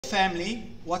family,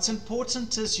 what's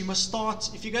important is you must start,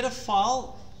 if you go to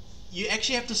File, you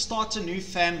actually have to start a new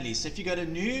family. So if you go to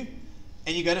New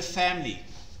and you go to Family.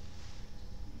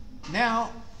 Now,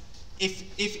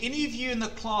 if any of you in the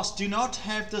class do not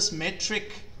have this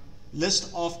metric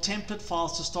list of template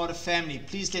files to start a family,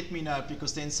 please let me know,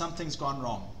 because then something's gone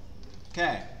wrong.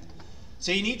 Okay,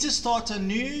 so you need to start a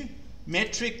new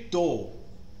metric door.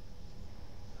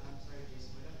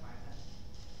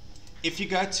 If you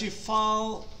go to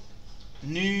File,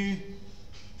 New,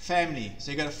 Family,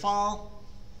 so you go to File,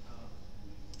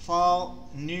 File,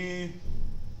 New,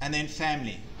 and then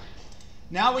Family.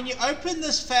 Now when you open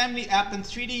this family app in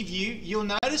 3D view,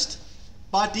 you'll notice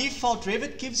by default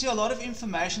Revit gives you a lot of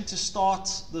information to start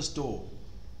this door.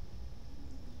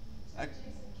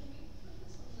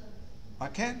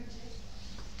 Okay?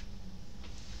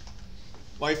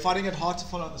 Why are you finding it hard to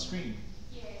follow on the screen?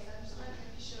 Yes, I'm just trying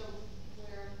to show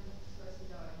where I'm supposed to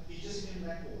be going. You just in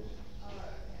Blackboard. Oh,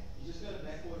 okay. You just go to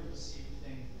Blackboard and you'll see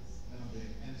everything that I'm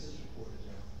doing, and it's just recorded.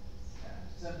 Yeah.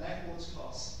 So Blackboard's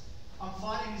class. I'm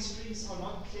finding the screens are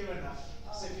not clear enough.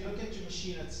 So if you look at your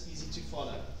machine, it's easy to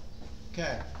follow.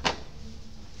 Okay.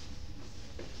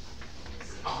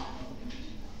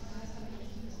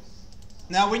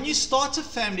 Now when you start a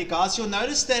family, guys, you'll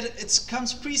notice that it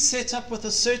comes pre-set up with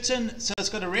a certain, so it's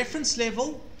got a reference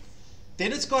level,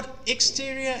 then it's got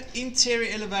exterior,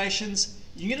 interior elevations.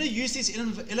 You're going to use these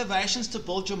elevations to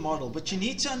build your model, but you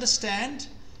need to understand,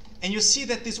 and you'll see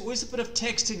that there's always a bit of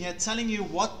text in here telling you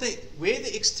where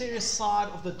the exterior side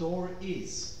of the door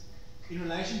is in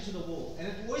relation to the wall. And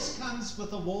it always comes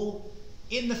with a wall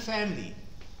in the family,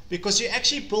 because you're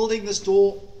actually building this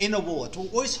door in a wall. It will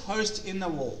always host in the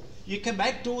wall. You can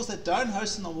make doors that don't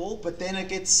host in the wall, but then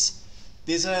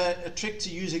there's a trick to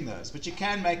using those, but you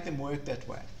can make them work that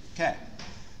way. Okay.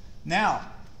 Now,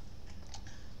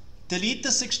 delete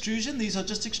this extrusion. These are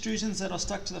just extrusions that are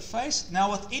stuck to the face.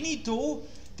 Now with any door,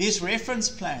 there's reference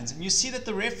planes, and you see that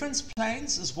the reference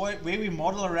planes is where we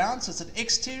model around. So it's an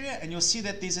exterior, and you'll see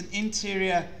that there's an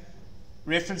interior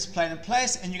reference plane in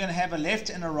place, and you're going to have a left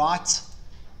and a right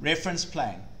reference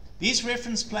plane. These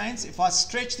reference planes, if I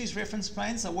stretch these reference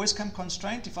planes, they always come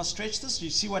constrained. If I stretch this, you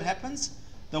see what happens?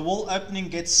 The wall opening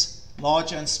gets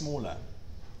larger and smaller.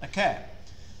 Okay.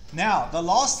 Now, the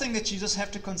last thing that you just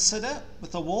have to consider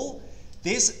with the wall,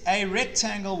 there's a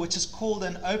rectangle which is called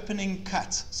an opening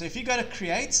cut. So if you go to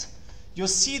Create, you'll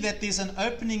see that there's an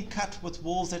opening cut with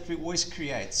walls that we always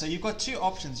create. So you've got two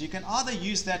options. You can either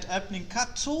use that opening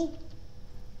cut tool.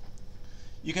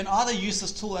 You can either use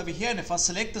this tool over here, and if I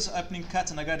select this opening cut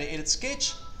and I go to Edit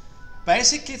Sketch,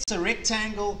 basically it's a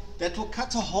rectangle that will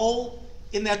cut a hole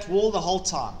in that wall the whole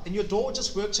time, and your door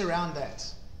just works around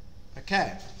that.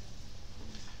 Okay.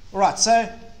 Alright, so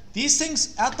these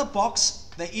things out the box,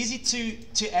 they're easy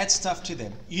to add stuff to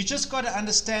them. You just got to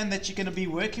understand that you're going to be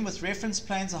working with reference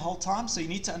planes the whole time, so you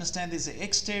need to understand there's an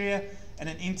exterior and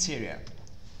an interior.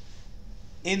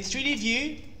 In 3D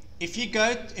view, if you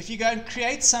go and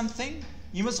create something,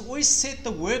 you must always set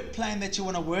the work plane that you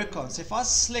want to work on. So if I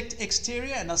select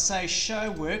exterior and I say show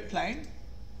work plane,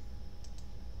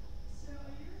 So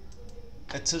are you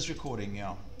recording? it is recording,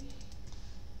 yeah.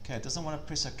 Okay, it doesn't want to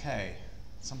press OK.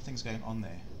 Something's going on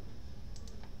there.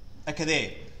 Okay,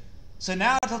 there. So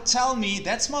now it'll tell me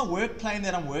that's my work plane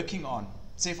that I'm working on.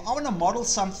 So if I want to model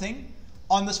something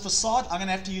on this facade, I'm going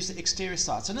to have to use the exterior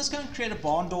side. So I'm just going to create a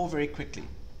barn door very quickly.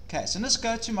 Okay, so let's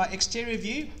go to my exterior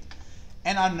view.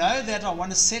 And I know that I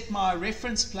want to set my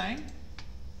reference plane.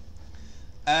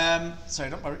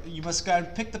 You must go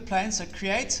and pick the plane. So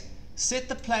create, set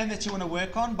the plane that you want to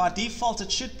work on. By default,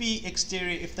 it should be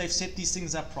exterior if they've set these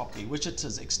things up properly, which it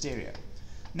is exterior.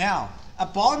 Now, a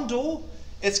barn door,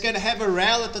 it's going to have a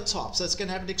rail at the top. So it's going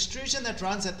to have an extrusion that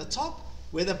runs at the top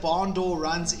where the barn door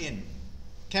runs in.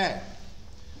 Okay.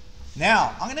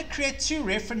 Now, I'm going to create two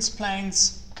reference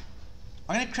planes.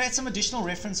 I'm going to create some additional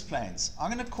reference planes.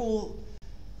 I'm going to call,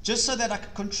 just so that I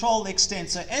can control the extent.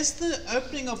 So as the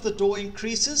opening of the door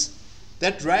increases,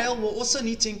 that rail will also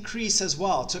need to increase as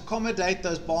well to accommodate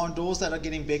those barn doors that are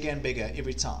getting bigger and bigger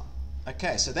every time.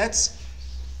 Okay, so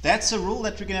that's a rule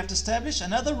that we're going to have to establish.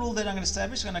 Another rule that I'm going to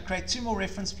establish, I'm going to create two more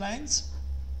reference planes.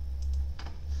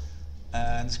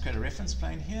 Let's create a reference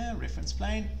plane here, reference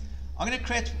plane. I'm going to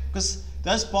create, because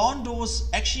those barn doors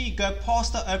actually go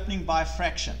past the opening by a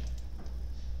fraction.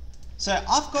 So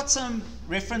I've got some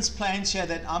reference planes here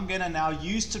that I'm going to now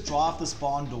use to drive this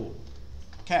barn door.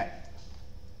 Okay.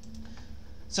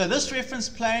 So this reference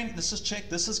plane, let's just check,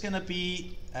 this is going to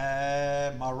be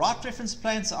my right reference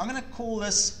plane. So I'm going to call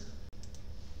this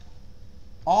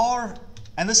R,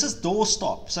 and this is door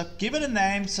stop. So give it a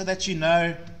name so that you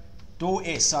know door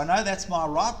S. So I know that's my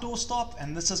right door stop,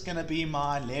 and this is going to be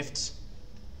my left.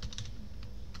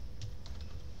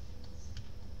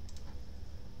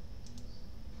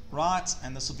 Right,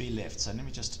 and this will be left. So let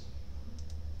me just,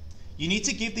 you need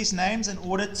to give these names in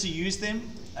order to use them,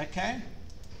 okay?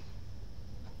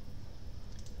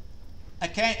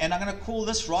 Okay, and I'm going to call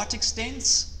this right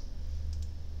extents.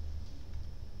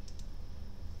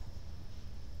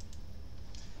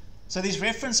 So these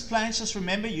reference planes, just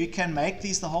remember, you can make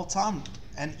these the whole time,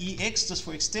 and EX just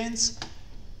for extents.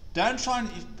 Don't try and,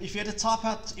 if you had to type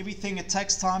out everything, it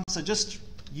takes time, so just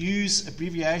use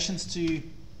abbreviations to,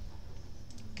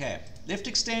 okay, left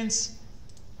extents,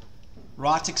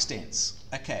 right extents.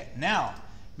 Okay, now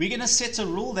we're going to set a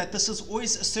rule that this is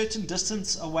always a certain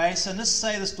distance away. So let's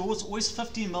say this door is always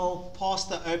 50 mil past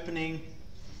the opening.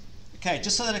 Okay,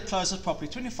 just so that it closes properly.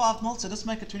 25 mil, so let's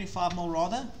make it 25 mil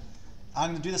rather.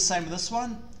 I'm going to do the same with this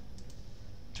one.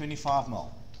 25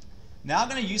 mil. Now I'm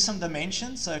going to use some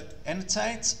dimensions. So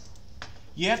annotate.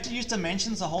 You have to use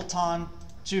dimensions the whole time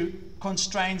to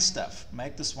constrain stuff.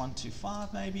 Make this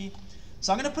 125 maybe.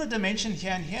 So I'm going to put a dimension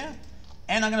here and here,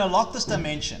 and I'm going to lock this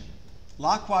dimension.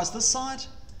 Likewise this side,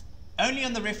 only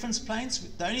on the reference planes.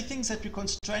 The only things that we're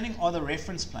constraining are the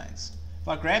reference planes. If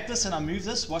I grab this and I move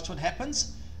this, watch what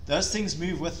happens. Those things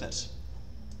move with it.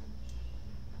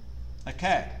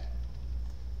 Okay.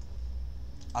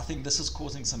 I think this is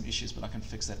causing some issues, but I can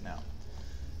fix that now.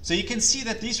 So you can see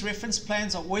that these reference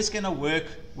planes are always going to work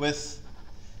with,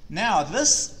 now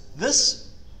this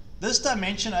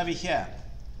dimension over here.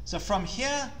 So from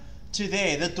here to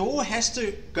there, the door has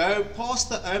to go past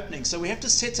the opening. So we have to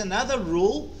set another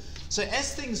rule. So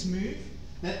as things move,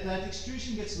 that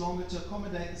extrusion gets longer to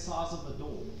accommodate the size of the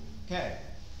door. Okay.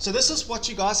 So this is what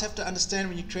you guys have to understand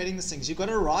when you're creating these things. You've got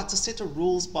to write a set of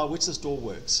rules by which this door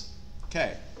works.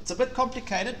 Okay. It's a bit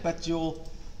complicated, but it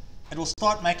will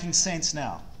start making sense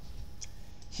now.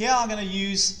 Here I'm going to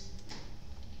use,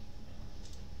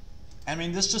 I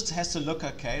mean, this just has to look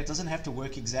okay. It doesn't have to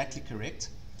work exactly correct.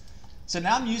 So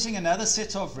now I'm using another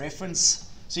set of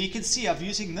reference. So you can see I'm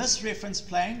using this reference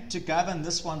plane to govern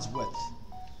this one's width.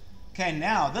 Okay,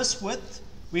 now this width,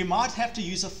 we might have to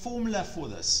use a formula for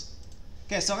this.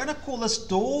 Okay, so I'm going to call this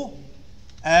door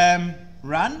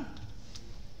run.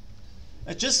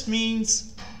 It just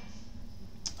means,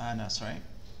 no, sorry,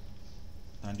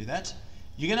 don't do that.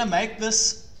 You're going to make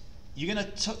this, you're going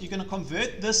to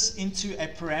convert this into a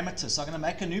parameter. So I'm going to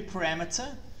make a new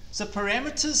parameter. So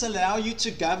parameters allow you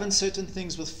to govern certain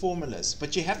things with formulas,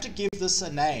 but you have to give this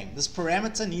a name. This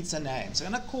parameter needs a name. So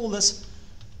I'm going to call this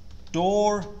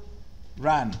door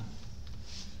run.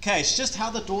 Okay, it's just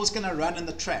how the door is going to run in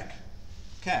the track.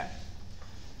 Okay.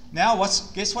 Now,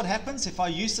 guess what happens? If I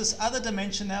use this other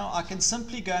dimension now, I can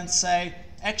simply go and say,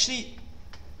 actually,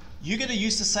 you're going to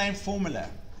use the same formula.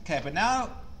 Okay, but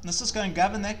now, let's just go and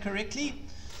govern that correctly.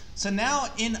 So now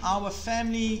in our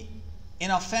family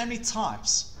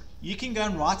types, you can go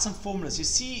and write some formulas. You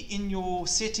see in your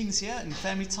settings here, in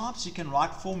family types, you can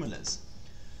write formulas.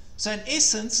 So in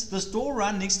essence, this door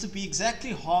run needs to be exactly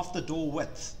half the door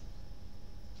width.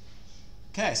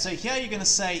 Okay, so here you're going to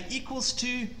say equals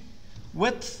to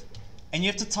width, and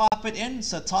you have to type it in.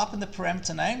 So type in the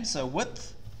parameter name, so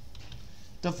width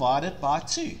divided by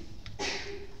 2.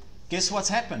 Guess what's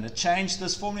happened? It changed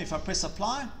this formula. If I press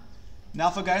apply, now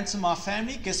if I go into my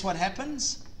family, guess what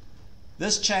happens?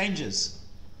 This changes.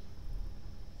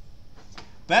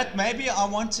 But maybe I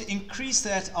want to increase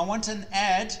that. I want an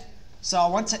add. So I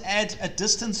want to add a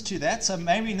distance to that. So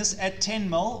maybe let's add 10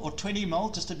 mil or 20 mil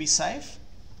just to be safe.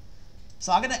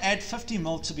 So I'm going to add 50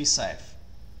 mil to be safe.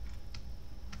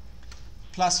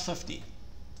 Plus 50.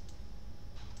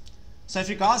 So if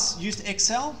you guys used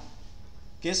Excel,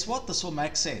 guess what? This will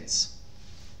make sense.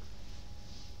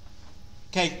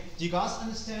 Okay, do you guys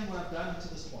understand what I've done to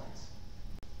this point?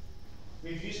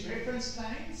 We've used reference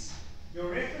planes. Your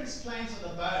reference planes are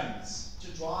the bones to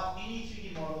drive any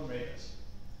 3D model in Revit.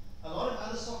 A lot of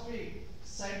other software,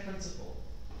 same principle.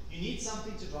 You need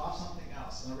something to drive something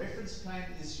else, and a reference plane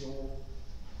is your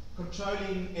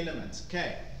controlling element.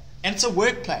 Okay, and it's a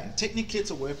work plane. Technically,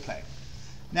 it's a work plane.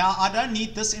 Now, I don't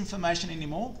need this information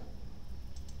anymore.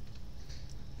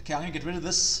 Okay, I'm going to get rid of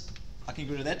this. I can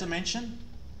get rid of that dimension.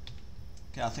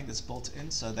 Okay, I think it's built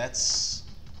in, so that's,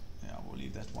 yeah, we'll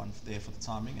leave that one there for the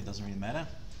timing. It doesn't really matter.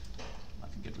 I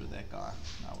can get rid of that guy.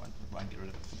 No, I won't get rid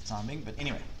of it for the timing, but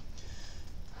anyway.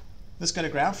 Let's go to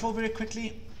ground floor very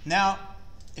quickly. Now,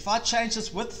 if I change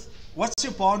this width, what's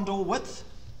your barn door width?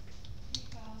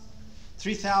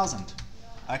 3,000.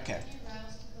 Yeah. Okay. It only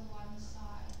goes to the one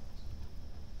side.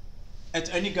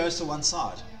 It only goes to one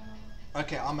side. Yeah.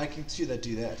 Okay, I'm making two that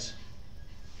do that.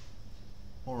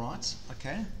 All right,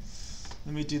 okay.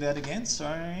 Let me do that again,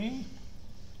 sorry.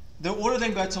 Do all of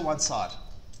them go to one side?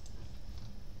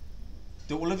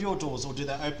 Do all of your doors, or do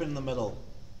they open in the middle?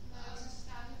 No, it's a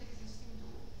standard existing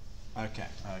door. Okay.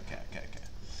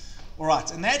 All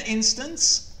right, in that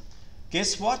instance,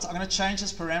 guess what? I'm going to change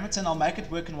this parameter and I'll make it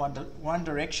work in one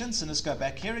direction. So let's go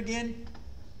back here again.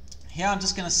 Here I'm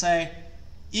just going to say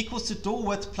equals to door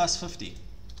width plus 50.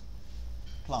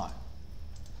 Apply.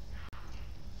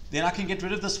 Then I can get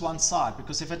rid of this one side,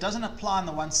 because if it doesn't apply on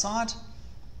the one side,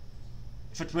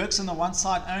 if it works on the one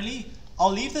side only,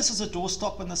 I'll leave this as a door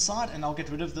stop on the side and I'll get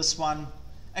rid of this one.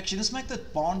 Actually, let's make the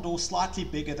barn door slightly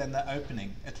bigger than the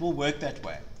opening. It will work that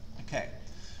way. Okay.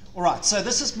 All right, so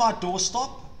this is my door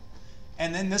stop,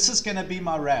 and then this is going to be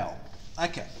my rail.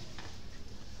 Okay.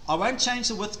 I won't change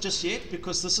the width just yet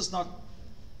because this is not,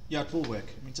 yeah, it will work.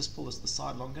 Let me just pull this to the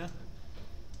side longer.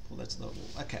 Pull that to the wall.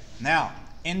 Okay. Now,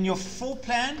 in your floor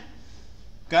plan,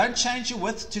 go and change your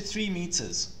width to 3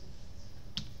 meters.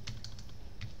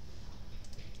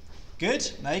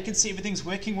 Good. Now you can see everything's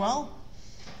working well.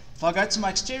 If I go to my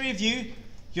exterior view,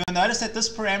 you'll notice that this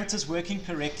parameter is working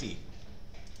correctly.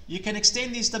 You can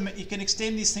extend these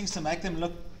things to make them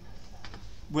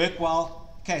work well.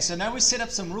 Okay, so now we set up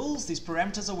some rules. These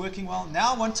parameters are working well.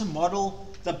 Now I want to model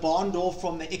the barn door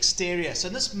from the exterior. So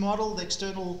let's model the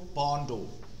external barn door.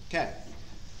 Okay.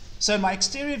 So in my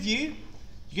exterior view,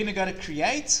 you're going to go to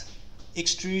Create,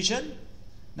 Extrusion.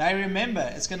 Now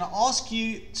remember, it's going to ask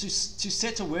you to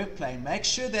set a work plane. Make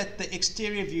sure that the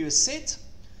exterior view is set.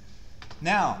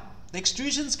 Now, the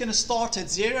extrusion is going to start at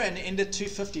 0 and end at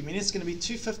 250, meaning it's going to be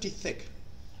 250 thick.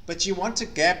 But you want a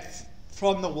gap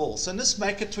from the wall. So let's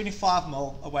make it 25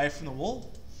 mil away from the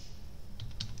wall.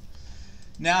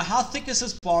 Now, how thick is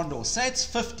this barn door? Say it's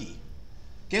 50.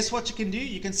 Guess what you can do?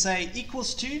 You can say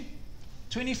equals to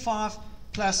 25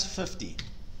 plus 50.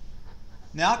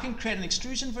 Now I can create an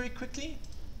extrusion very quickly.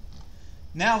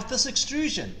 Now with this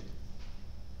extrusion,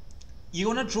 you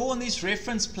want to draw on these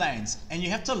reference planes, and you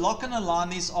have to lock and align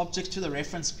these objects to the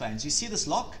reference planes. You see this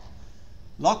lock?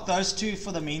 Lock those two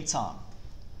for the meantime.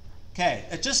 Okay,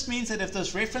 it just means that if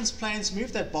those reference planes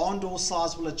move, that barn door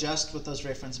size will adjust with those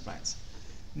reference planes.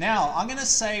 Now I'm going to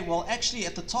say, well, actually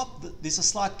at the top there's a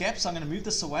slight gap, so I'm going to move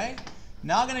this away.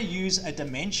 Now I'm going to use a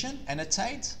dimension,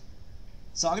 annotate.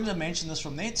 So I'm going to dimension this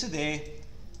from there to there,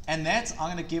 and that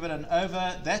I'm going to give it an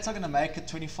over, that I'm going to make it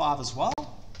 25 as well.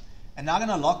 And now I'm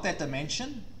going to lock that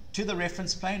dimension to the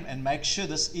reference plane and make sure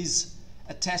this is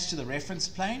attached to the reference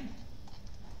plane.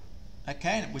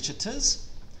 Okay, which it is.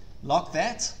 Lock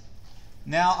that.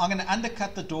 Now I'm going to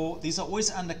undercut the door. These are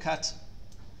always undercut.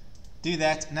 Do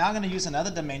that. Now I'm going to use another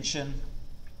dimension.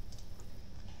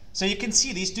 So you can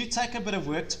see these do take a bit of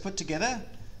work to put together.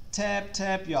 Tab,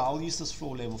 tab. Yeah, I'll use this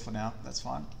floor level for now. That's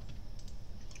fine.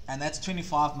 And that's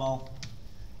 25 mil.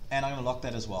 And I'm going to lock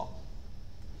that as well.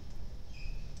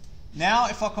 Now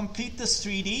if I complete this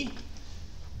 3D,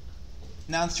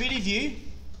 now in 3D view,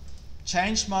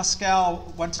 change my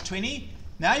scale 1 to 20.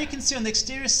 Now you can see on the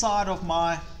exterior side of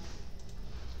my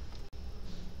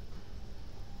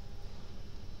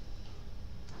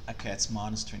okay, it's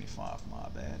minus 25, my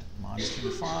bad. Minus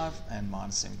 25 and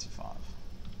minus 75.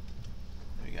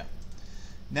 There we go.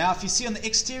 Now if you see on the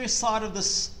exterior side of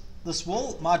this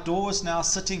wall, my door is now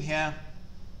sitting here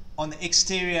on the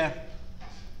exterior.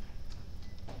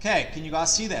 Okay, can you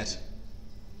guys see that?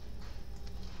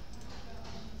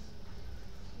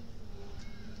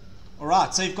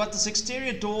 Alright, so you've got this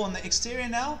exterior door on the exterior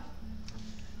now.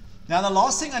 Now the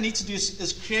last thing I need to do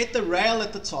is create the rail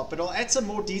at the top. It'll add some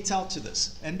more detail to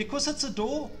this. And because it's a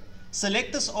door,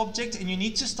 select this object and you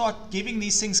need to start giving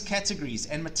these things categories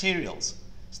and materials.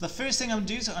 So the first thing I'm going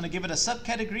to do is I'm going to give it a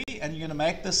subcategory, and you're going to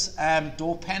make this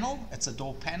door panel. It's a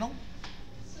door panel.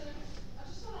 So I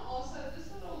just want to ask, so this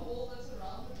little wall that's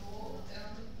around the door,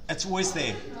 It's always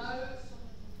there.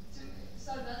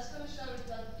 So that's going to show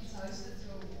that it's hosted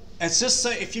to a wall. It's just so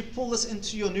if you pull this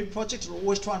into your new project, it'll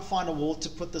always try and find a wall to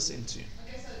put this into.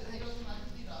 Okay, so it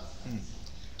automatically does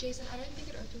that. Jason, I don't think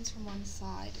it opens from one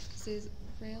side because there's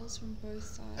rails from both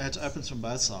sides. It opens from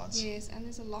both sides. Yes, and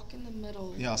there's a lock in the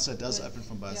middle. Yeah, so it does open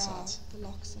from both sides. The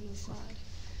lock's on the side.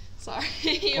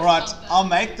 Sorry. Alright, I'll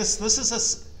make this.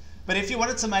 But if you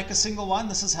wanted to make a single one,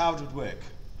 this is how it would work.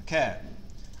 Okay.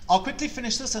 I'll quickly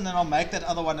finish this and then I'll make that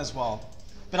other one as well.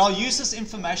 But I'll use this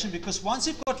information because once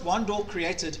you've got one door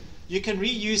created, you can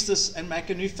reuse this and make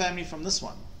a new family from this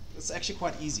one. It's actually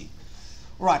quite easy.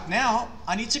 Alright, now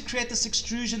I need to create this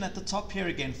extrusion at the top here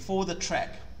again for the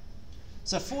track.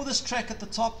 So for this track at the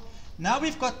top, now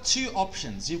we've got two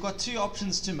options. You've got two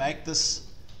options to make this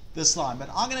this line, but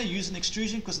I'm going to use an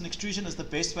extrusion because an extrusion is the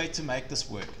best way to make this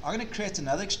work. I'm going to create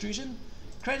another extrusion,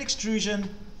 create extrusion,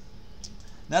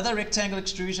 another rectangle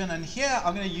extrusion, and here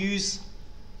I'm going to use,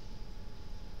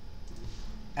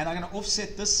 and I'm going to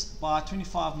offset this by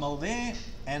 25 mil there,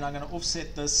 and I'm going to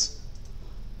offset this.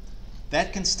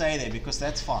 That can stay there because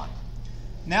that's fine.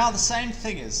 Now the same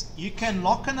thing is, you can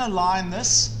lock and align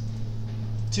this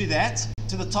to that,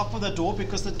 to the top of the door,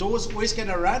 because the door is always going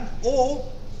to run, or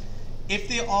if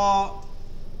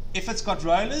it's got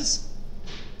rollers,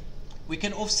 we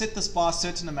can offset this by a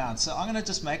certain amount. So I'm going to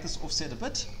just make this offset a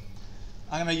bit.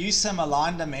 I'm going to use some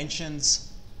align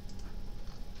dimensions.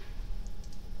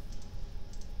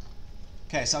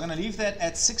 Okay, so I'm going to leave that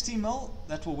at 60 mil.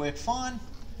 That will work fine.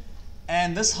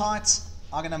 And this height,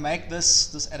 I'm going to make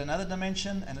this at another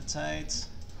dimension, annotate.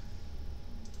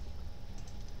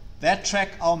 That track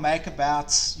I'll make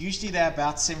about, usually they're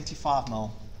about 75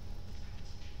 mil.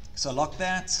 So lock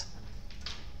that,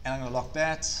 and I'm going to lock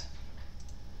that,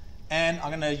 and I'm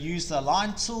going to use the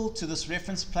align tool to this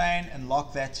reference plane and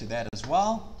lock that to that as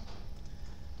well.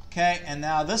 Okay, and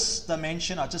now this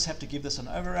dimension, I just have to give this an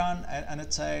overrun,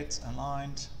 annotate,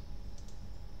 aligned.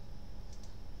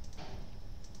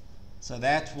 So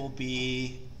that will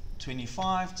be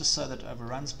 25, just so that it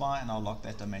overruns by, and I'll lock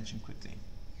that dimension quickly.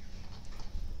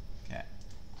 Okay.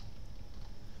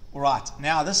 Alright,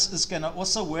 now this is going to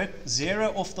also work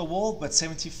 0 off the wall, but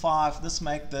 75. Let's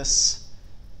make this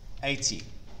 80.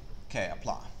 Okay,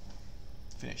 apply.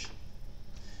 Finish.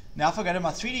 Now if I go to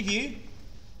my 3D view,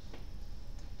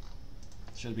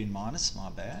 should have been minus, my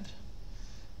bad.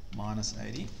 Minus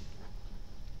 80.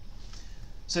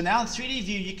 So now in 3D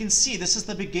view, you can see this is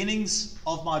the beginnings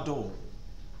of my door.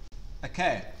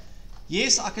 Okay.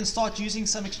 Yes, I can start using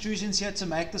some extrusions here to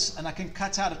make this, and I can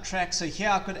cut out a track. So here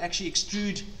I could actually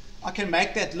extrude, I can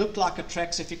make that look like a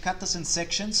track. So if you cut this in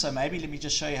sections, so maybe let me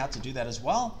just show you how to do that as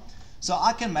well. So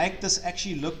I can make this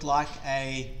actually look like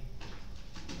a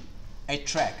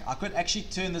track. I could actually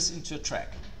turn this into a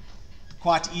track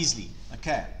quite easily.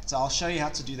 Okay, so I'll show you how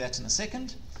to do that in a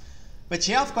second. But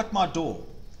here I've got my door.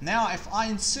 Now if I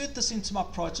insert this into my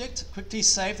project, quickly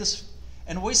save this,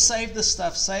 and always save this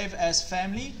stuff, save as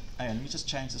family. Oh, let me just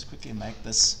change this quickly and make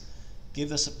this, give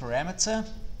this a parameter,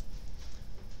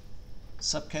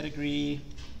 subcategory,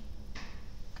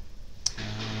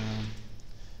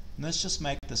 let's just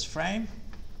make this frame,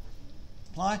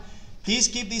 apply. Please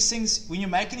give these things, when you're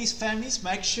making these families,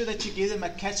 make sure that you give them a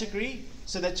category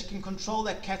so that you can control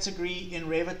that category in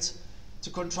Revit to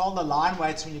control the line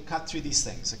weights when you cut through these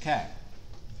things. Okay.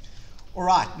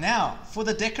 Alright, now for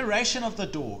the decoration of the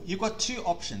door, you've got two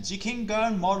options. You can go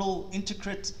and model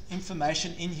intricate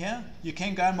information in here. You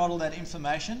can go and model that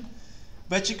information.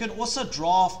 But you can also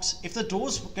draft, if the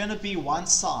door's going to be one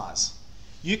size,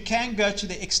 you can go to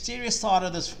the exterior side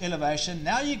of this elevation.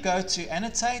 Now you go to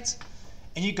annotate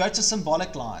and you go to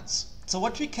symbolic lines. So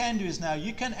what we can do is now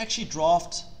you can actually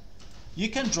draft, you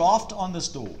can draft on this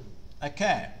door.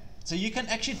 Okay, so you can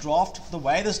actually draft the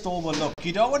way this door will look.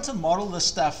 You don't want to model this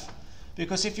stuff,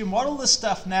 because if you model this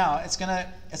stuff now,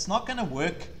 it's not gonna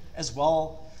work as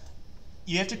well.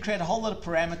 You have to create a whole lot of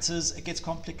parameters. It gets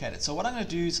complicated. So what I'm going to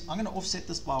do is I'm going to offset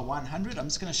this by 100. I'm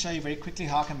just going to show you very quickly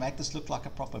how I can make this look like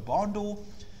a proper barn door.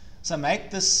 So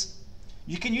make this,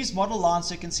 you can use model lines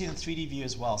so you can see it in 3D view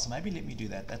as well. So maybe let me do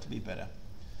that. That will be better.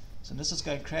 So let's just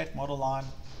go and create model line.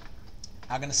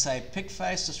 I'm going to say pick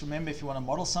face. Just remember, if you want to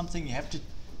model something, you have to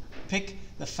pick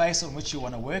the face on which you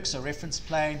want to work. So reference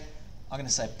plane, I'm going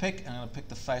to say pick, and I'm going to pick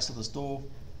the face of this door.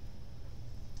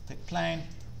 Pick plane.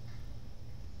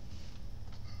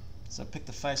 So pick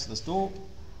the face of this door.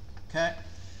 Okay.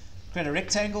 Create a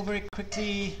rectangle very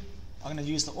quickly. I'm going to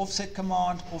use the offset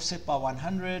command, offset by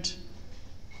 100.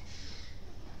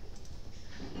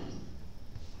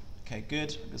 Okay,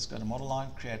 good. Let's go to model line,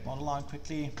 create model line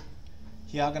quickly.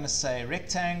 Here I'm going to say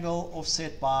rectangle,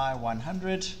 offset by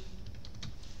 100.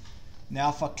 Now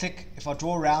if I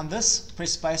draw around this,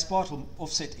 press spacebar, it will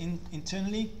offset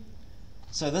internally.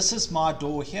 So this is my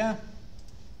door here.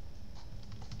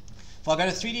 If I go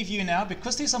to 3D view now,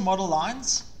 because these are model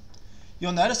lines,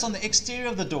 you'll notice on the exterior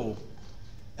of the door,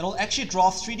 it'll actually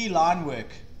draft 3D line work.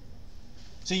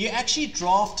 So you actually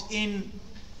draft in,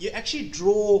 you actually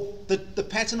draw the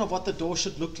pattern of what the door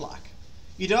should look like.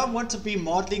 You don't want to be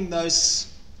modeling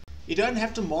those, you don't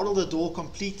have to model the door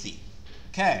completely.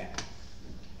 Okay.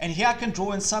 And here I can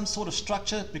draw in some sort of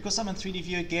structure, because I'm in 3D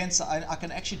view again, so I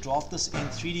can actually draft this in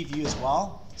 3D view as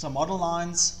well. So model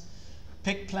lines,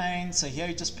 pick plane. So here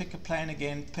you just pick a plane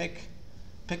again, pick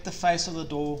the face of the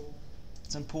door.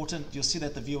 It's important. You'll see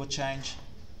that the view will change.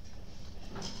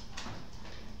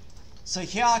 So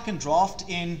here I can draft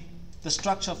in the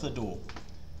structure of the door.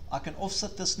 I can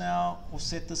offset this now,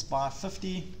 offset this by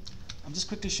 50. I'm just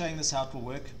quickly showing this how it will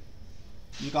work.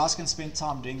 You guys can spend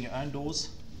time doing your own doors.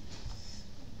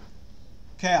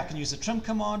 Okay, I can use the trim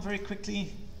command very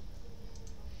quickly.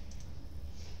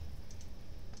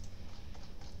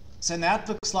 So now it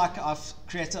looks like I've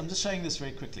created, I'm just showing this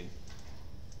very quickly.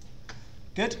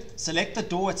 Good. Select the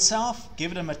door itself,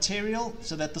 give it a material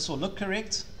so that this will look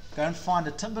correct. Go and find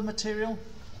a timber material.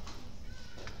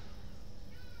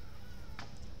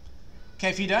 Okay,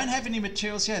 if you don't have any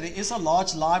materials here, there is a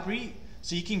large library,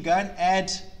 so you can go and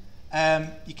add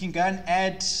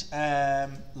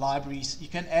libraries. You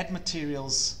can add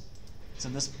materials. It's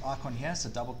in this icon here, so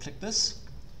double click this.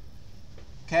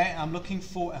 Okay, I'm looking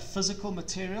for a physical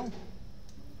material.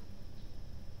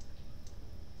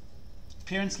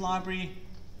 Appearance library,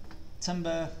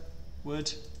 timber,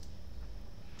 wood.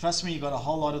 Trust me, you've got a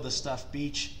whole lot of this stuff.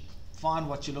 Beach. Find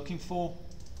what you're looking for.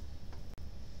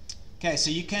 Okay,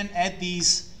 so you can add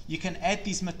these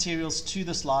materials to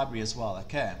this library as well.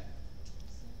 Okay.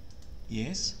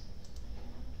 Yes.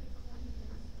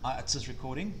 It says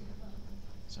recording.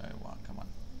 So wow, come on.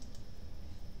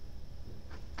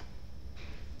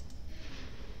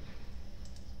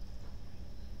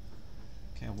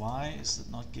 Okay, why is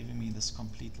it not giving me this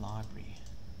complete library?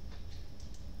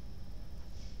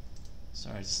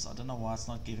 Sorry, I don't know why it's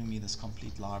not giving me this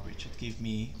complete library. It should give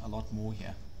me a lot more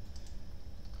here.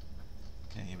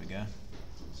 Okay, here we go.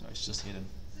 Sorry, it's just hidden.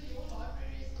 So your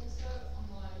library is also on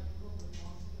my Google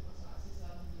Maps because I access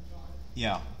that on the drive.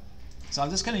 Yeah. So I'm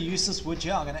just going to use this wood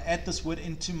here. I'm going to add this wood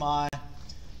into my...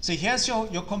 So here's your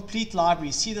complete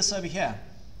library. See this over here?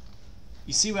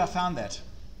 You see where I found that?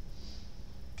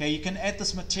 Okay, you can add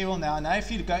this material now. Now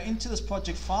if you go into this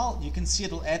project file, you can see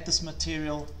it'll add this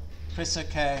material. Press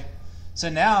OK. So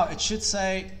now it should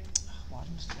say... Why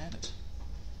didn't it add it?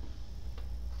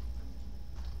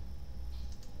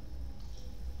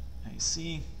 Now you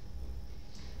see...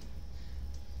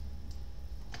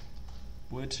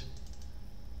 Wood.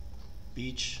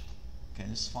 Beach. Okay,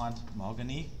 let's find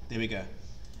mahogany. There we go.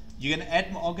 You're going to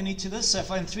add mahogany to this. So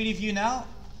if I'm in 3D view now,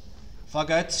 if I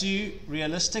go to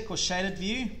realistic or shaded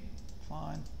view,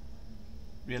 fine,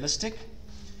 realistic,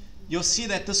 you'll see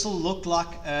that this will look like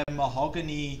a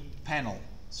mahogany panel.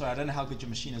 Sorry, I don't know how good your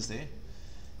machine is there.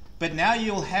 But now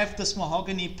you'll have this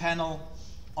mahogany panel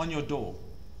on your door.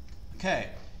 Okay,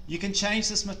 you can change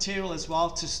this material as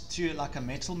well to like a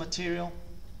metal material.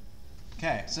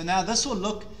 Okay, so now this will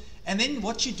look, and then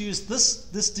what you do is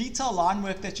this detail line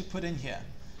work that you put in here,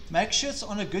 make sure it's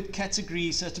on a good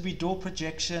category, so it'll be door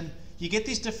projection. You get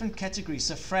these different categories,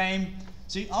 so frame,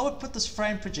 so I would put this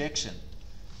frame projection.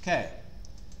 Okay,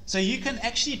 so you can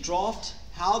actually draft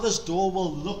how this door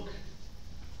will look.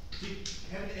 You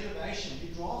have an elevation,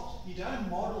 you draft, you don't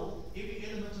model every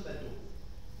element of that door.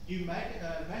 You make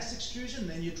a mass extrusion,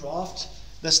 then you draft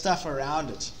the stuff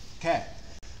around it. Okay.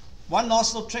 One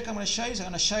last little trick I'm going to show you is I'm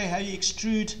going to show you how you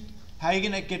extrude, how you're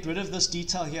going to get rid of this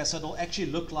detail here so it'll actually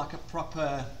look like a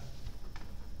proper...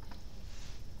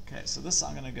 Okay, so this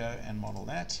I'm going to go and model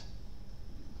that.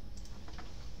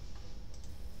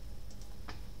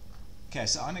 Okay,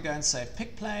 so I'm going to go and say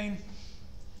pick plane.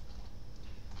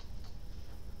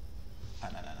 Oh,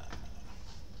 no.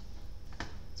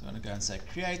 So I'm going to go and say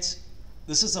create.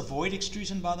 This is a void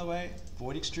extrusion, by the way.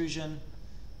 Void extrusion.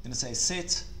 I'm going to say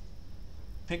set.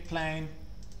 Pick plane,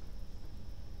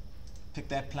 pick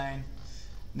that plane.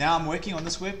 Now I'm working on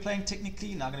this work plane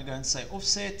technically. Now I'm going to go and say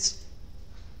offset,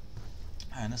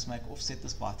 and let's make offset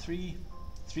this by 3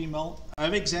 mil.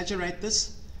 Over exaggerate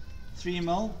this 3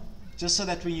 mil, just so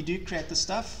that when you do create the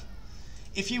stuff,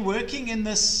 if you're working in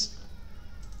this,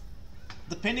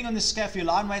 depending on the scale, your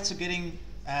line weights are getting,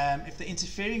 if they're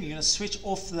interfering, you're going to switch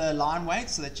off the line weight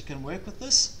so that you can work with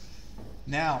this.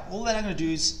 Now all that I'm going to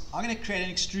do is I'm going to create an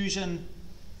extrusion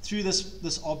through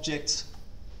this object,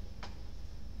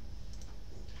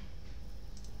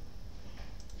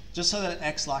 just so that it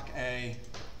acts like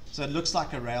so it looks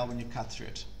like a rail when you cut through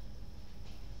it.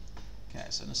 Okay,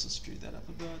 so let's extrude that up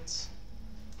a bit.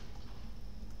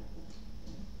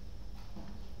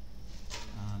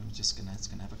 It's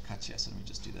gonna have a cut here, so let me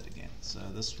just do that again. So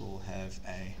this will have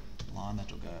a line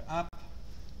that will go up.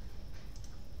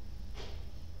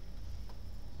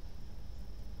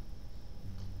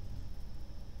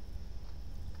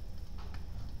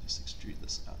 Extrude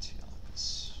this out here like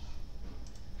this.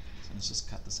 So let's just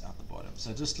cut this out the bottom.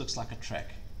 So it just looks like a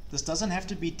track. This doesn't have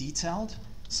to be detailed.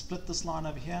 Split this line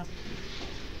over here.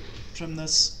 Trim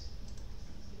this.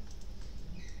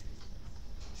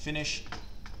 Finish.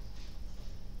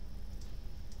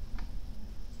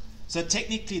 So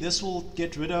technically this will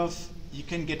get rid of you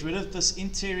can get rid of this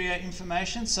interior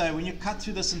information. So when you cut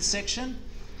through this in section,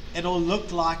 it'll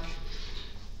look like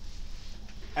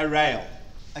a rail.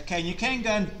 Okay, and you can go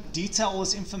and detail all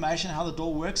this information, how the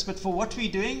door works, but for what we're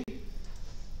doing,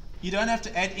 you don't have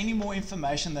to add any more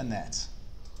information than that.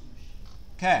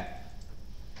 Okay.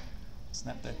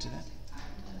 Snap that to that.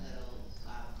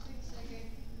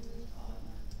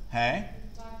 Hey?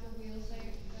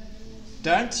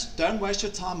 Don't waste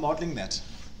your time modeling that.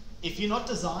 If you're not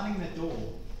designing the door,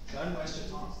 don't waste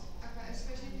your time. Okay,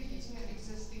 especially if you're using an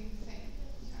existing thing.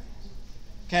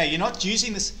 Okay, you're not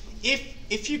using this.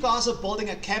 If you guys are building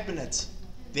a cabinet,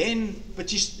 then, but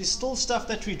there's still stuff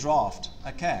that we draft.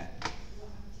 Okay.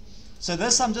 So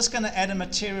this, I'm just going to add a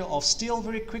material of steel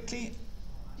very quickly.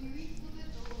 Do we pull the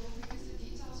door because the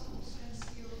details are also in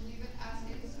steel, leave it as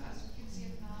is, as we can see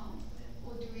it now,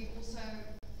 or do we also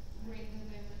render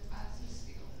them as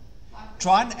steel? Like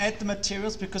Try and add the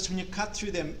materials, because when you cut through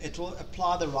them, it will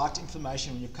apply the right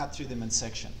information when you cut through them in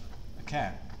section. Okay.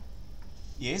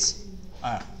 Yes?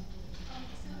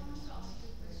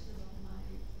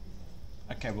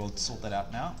 Okay, we'll sort that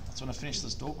out now. I just want to finish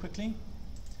this door quickly.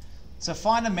 So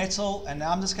find a metal, and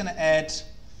now I'm just going to add,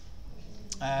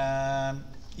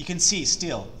 you can see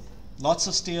steel, lots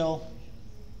of steel.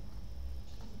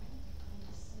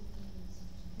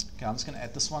 Okay, I'm just going to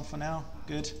add this one for now.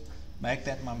 Good. Make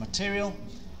that my material,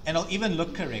 and it'll even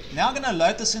look correct. Now I'm going to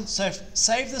load this in. So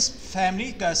save this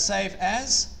family, go save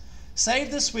as.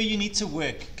 Save this where you need to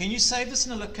work. Can you save this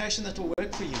in a location that will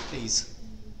work for you, please?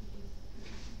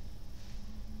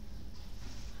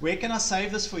 Where can I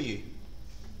save this for you?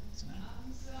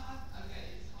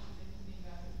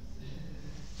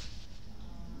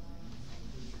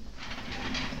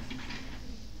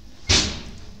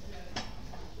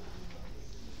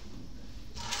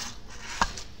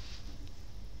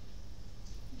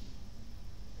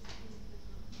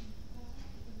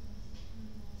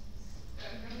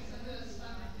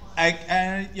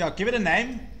 Yeah, give it a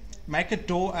name. Make it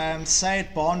door. Say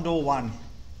it barn door 1.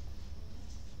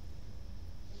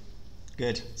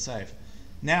 Good. Save.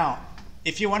 Now,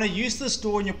 if you want to use this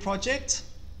door in your project,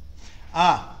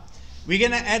 we're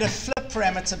going to add a flip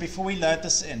parameter before we load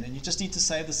this in, and you just need to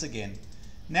save this again.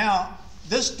 Now,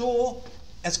 this door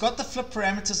has got the flip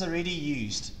parameters already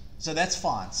used, so that's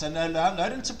fine. So now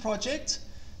load into project.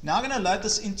 Now I'm going to load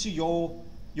this into your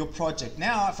project.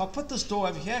 Now, if I put this door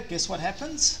over here, guess what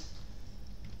happens?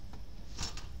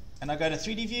 And I go to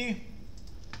 3D view.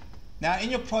 Now in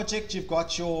your project, you've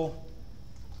got your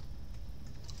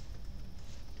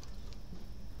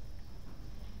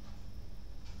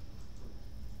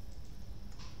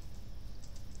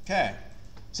okay.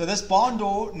 So this barn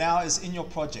door now is in your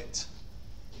project.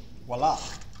 Voila.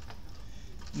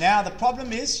 Now the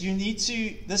problem is you need to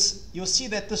you'll see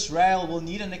that this rail will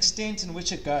need an extent in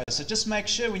which it goes. So just make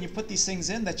sure when you put these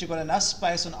things in that you've got enough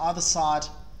space on either side.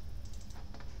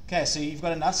 Okay, so you've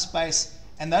got enough space,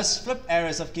 and those flip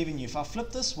arrows I've given you. If I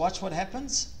flip this, watch what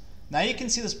happens. Now you can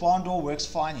see this barn door works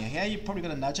fine here. Here you're probably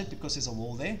going to nudge it because there's a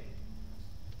wall there.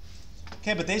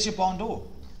 Okay, but there's your barn door.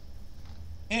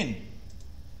 In.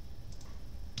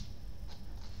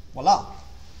 Voila.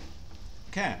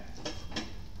 Okay.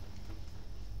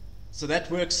 So that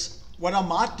works. What I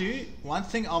might do, one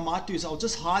thing I might do is I'll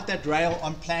just hide that rail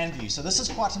on plan view. So this is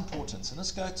quite important. So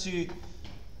let's go to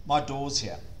my doors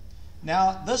here.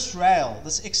 Now this rail,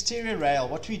 this exterior rail,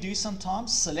 what we do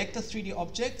sometimes, select the 3D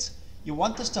object. You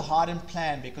want this to hide in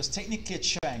plan because technically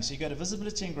it's showing. So you go to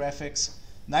visibility and graphics.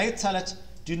 Now you tell it,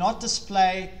 do not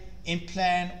display in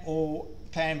plan or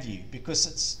plan view because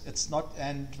it's not,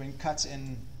 and when cut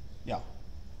in, yeah.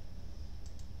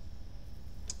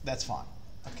 That's fine.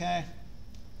 Okay.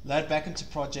 Load back into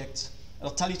project. It'll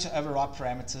tell you to override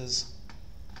parameters.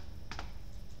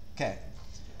 Okay.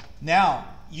 Now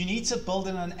you need to build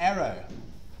in an arrow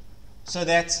so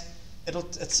that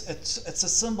it's a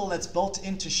symbol that's built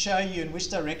in to show you in which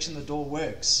direction the door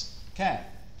works. Okay.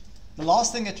 The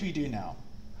last thing that we do now,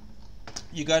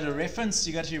 you go to reference,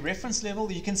 you go to your reference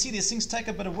level. You can see these things take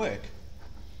a bit of work.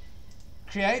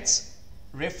 Create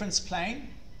reference plane.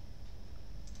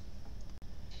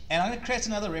 And I'm going to create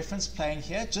another reference plane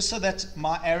here just so that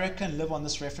my arrow can live on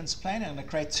this reference plane. I'm going to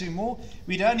create 2 more.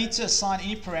 We don't need to assign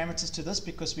any parameters to this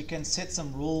because we can set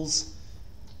some rules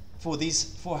for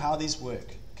how these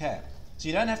work. Okay, so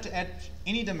you don't have to add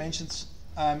any dimensions,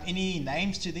 any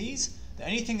names to these. The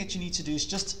only thing that you need to do is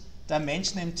just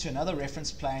dimension them to another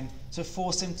reference plane to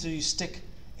force them to stick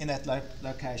in that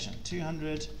location.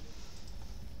 200.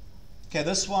 Okay,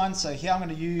 this one. So here I'm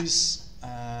going to use,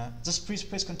 just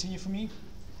press continue for me.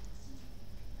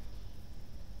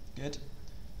 Good.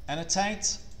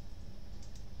 Annotate.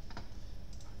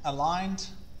 aligned.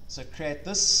 So create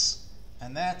this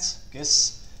and that.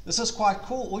 Guess this is quite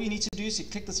cool. All you need to do is you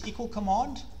click this equal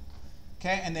command.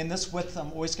 Okay, and then this width,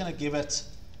 I'm always going to give it.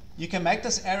 You can make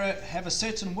this arrow have a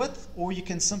certain width, or you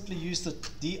can simply use the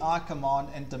DI command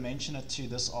and dimension it to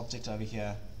this object over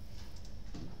here.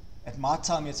 It might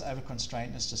tell me it's over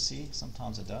constrained. Let's just see.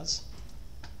 Sometimes it does.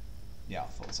 Yeah, I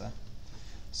thought so.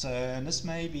 So and this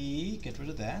may be, get rid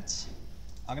of that.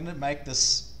 I'm going to make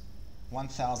this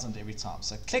 1000 every time.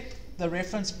 So click the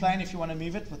reference plane if you want to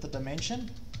move it with the dimension.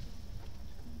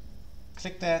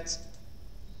 Click that.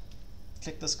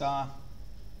 Click this guy.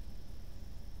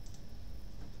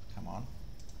 Come on.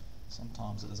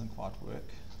 Sometimes it doesn't quite work.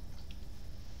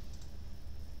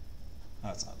 Oh,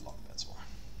 it's not locked, that's why.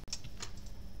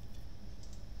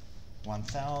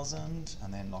 1000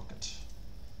 and then lock it.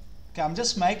 Okay, I'm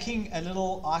just making a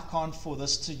little icon for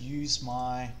this to use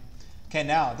my. Okay,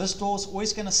 now this door is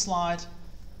always going to slide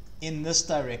in this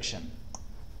direction.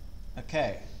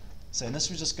 Okay, so in this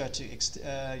we just go to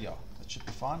yeah, that should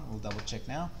be fine. We'll double check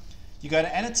now. You go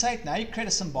to annotate. Now you create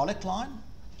a symbolic line.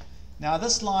 Now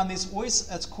this line, there's always,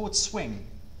 it's called swing,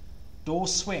 door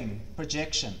swing,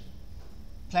 projection,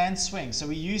 plan swing. So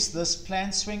we use this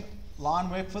plan swing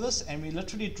line work for this, and we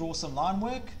literally draw some line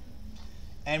work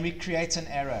and we create an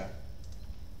arrow.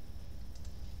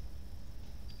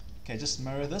 Okay, just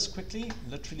mirror this quickly.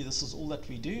 Literally this is all that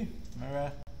we do.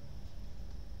 Mirror.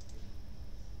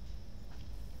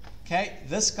 Okay,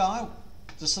 this guy,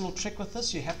 just a little trick with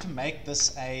this, you have to make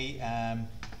this a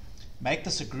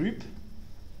group.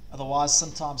 Otherwise,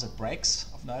 sometimes it breaks,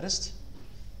 I've noticed.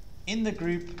 In the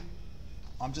group,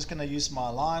 I'm just going to use my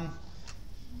line.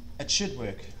 It should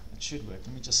work. It should work.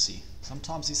 Let me just see.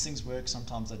 Sometimes these things work,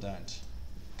 sometimes they don't.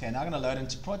 Okay, now I'm going to load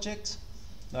into project.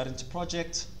 Load into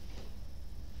project.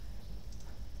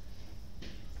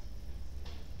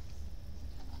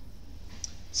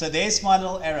 So there's my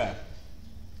little arrow.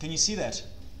 Can you see that?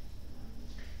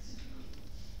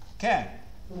 Okay.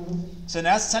 So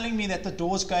now it's telling me that the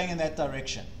door is going in that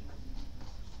direction.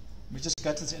 Let me just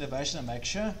go to this elevation and make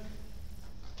sure.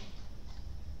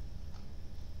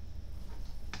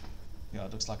 Yeah,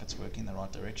 it looks like it's working in the right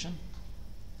direction.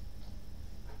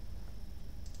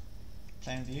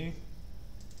 Plan view.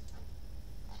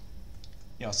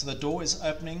 Yeah, so the door is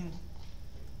opening.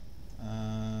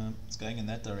 It's going in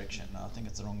that direction. No, I think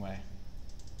it's the wrong way.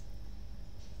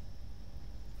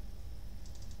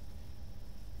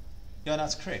 Yeah, no,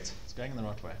 it's correct. It's going in the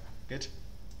right way. Good.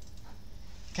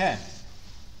 Okay.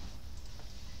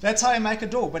 That's how you make a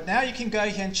door. But now you can go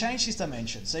here and change these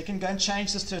dimensions. So you can go and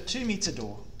change this to a 2-meter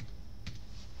door.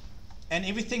 And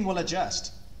everything will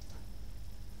adjust.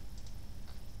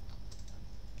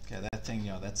 Okay, that thing,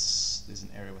 yeah, there's an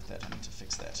error with that. I need to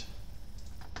fix that.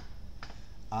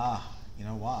 Ah, you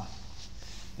know why?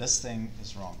 This thing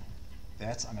is wrong.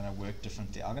 That I'm going to work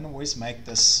differently. I'm going to always make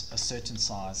this a certain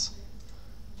size.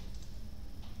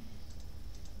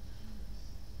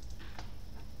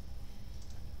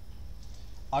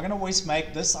 I'm going to always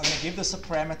make this, I'm going to give this a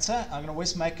parameter. I'm going to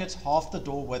always make it half the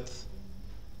door width.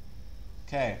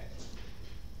 Okay.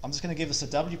 I'm just going to give this a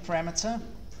W parameter.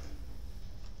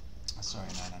 Sorry,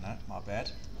 no, my bad.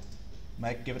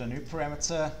 Give it a new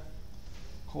parameter.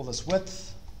 Call this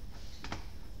width.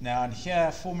 Now in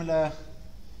here, formula,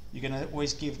 you're going to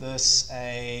always give this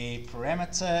a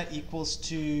parameter equals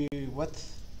to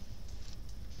width.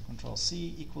 Control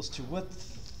C equals to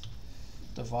width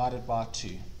divided by 2.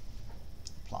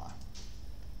 Apply.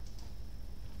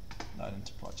 Load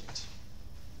into project.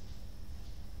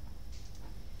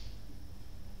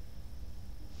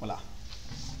 Voila.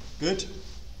 Good.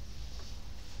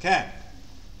 Okay.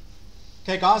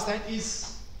 Okay, guys,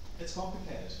 it's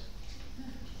complicated.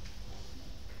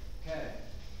 Okay.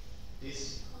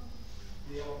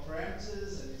 There are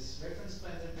parameters and these reference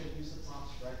planes that we use at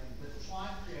times for breaking, but try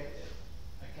and create them.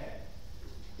 Okay.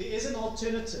 There is an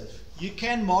alternative. You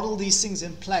can model these things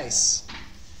in place.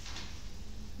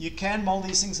 You can model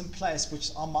these things in place, which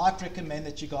I might recommend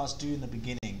that you guys do in the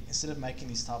beginning instead of making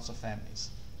these types of families.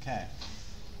 Okay.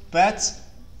 But,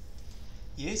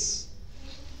 yes?